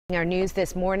Our news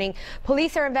this morning,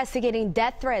 police are investigating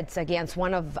death threats against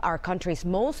one of our country's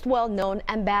most well-known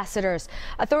ambassadors.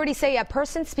 Authorities say a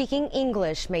person speaking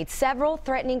English made several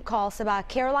threatening calls about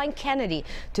Caroline Kennedy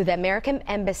to the American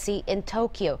embassy in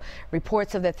Tokyo.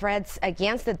 Reports of the threats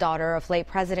against the daughter of late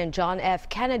President John F.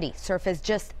 Kennedy surfaced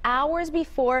just hours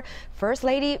before First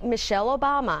Lady Michelle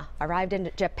Obama arrived in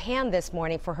Japan this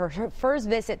morning for her first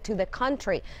visit to the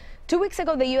country. 2 weeks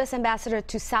ago, the U.S. ambassador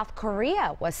to South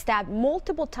Korea was stabbed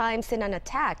multiple times in an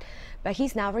attack, but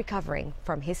he's now recovering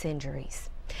from his injuries.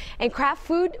 And Kraft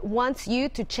Food wants you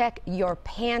to check your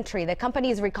pantry. The company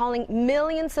is recalling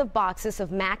millions of boxes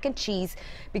of mac and cheese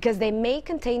because they may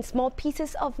contain small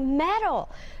pieces of metal.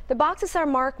 The boxes are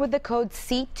marked with the code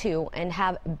C2 and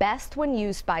have best when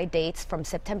used by dates from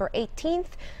September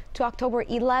 18th to October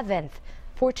 11th.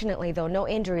 Fortunately, though, no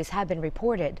injuries have been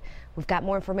reported. We've got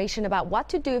more information about what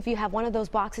to do if you have one of those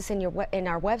boxes in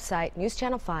our website,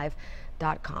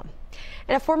 newschannel5.com.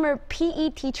 And a former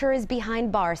PE teacher is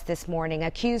behind bars this morning,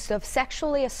 accused of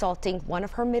sexually assaulting one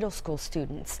of her middle school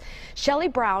students. Shelley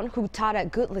Brown, who taught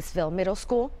at Goodlettsville Middle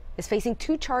School, is facing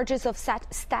 2 charges of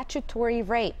statutory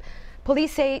rape.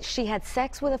 Police say she had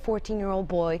sex with a 14-year-old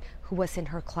boy who was in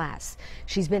her class.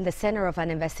 She's been the center of an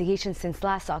investigation since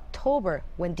last October,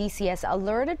 when DCS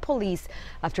alerted police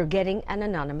after getting an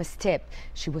anonymous tip.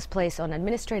 She was placed on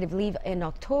administrative leave in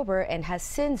October and has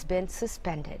since been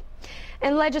suspended.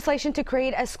 And legislation to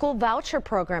create a school voucher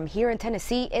program here in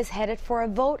Tennessee is headed for a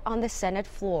vote on the Senate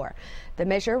floor. The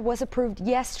measure was approved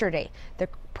yesterday. The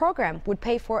program would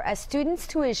pay for a student's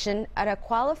tuition at a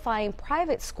qualifying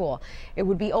private school. It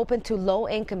would be open to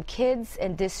low-income kids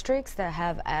in districts that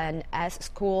have a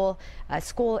school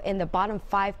in the bottom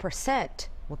 5%.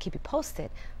 We'll keep you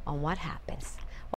posted on what happens.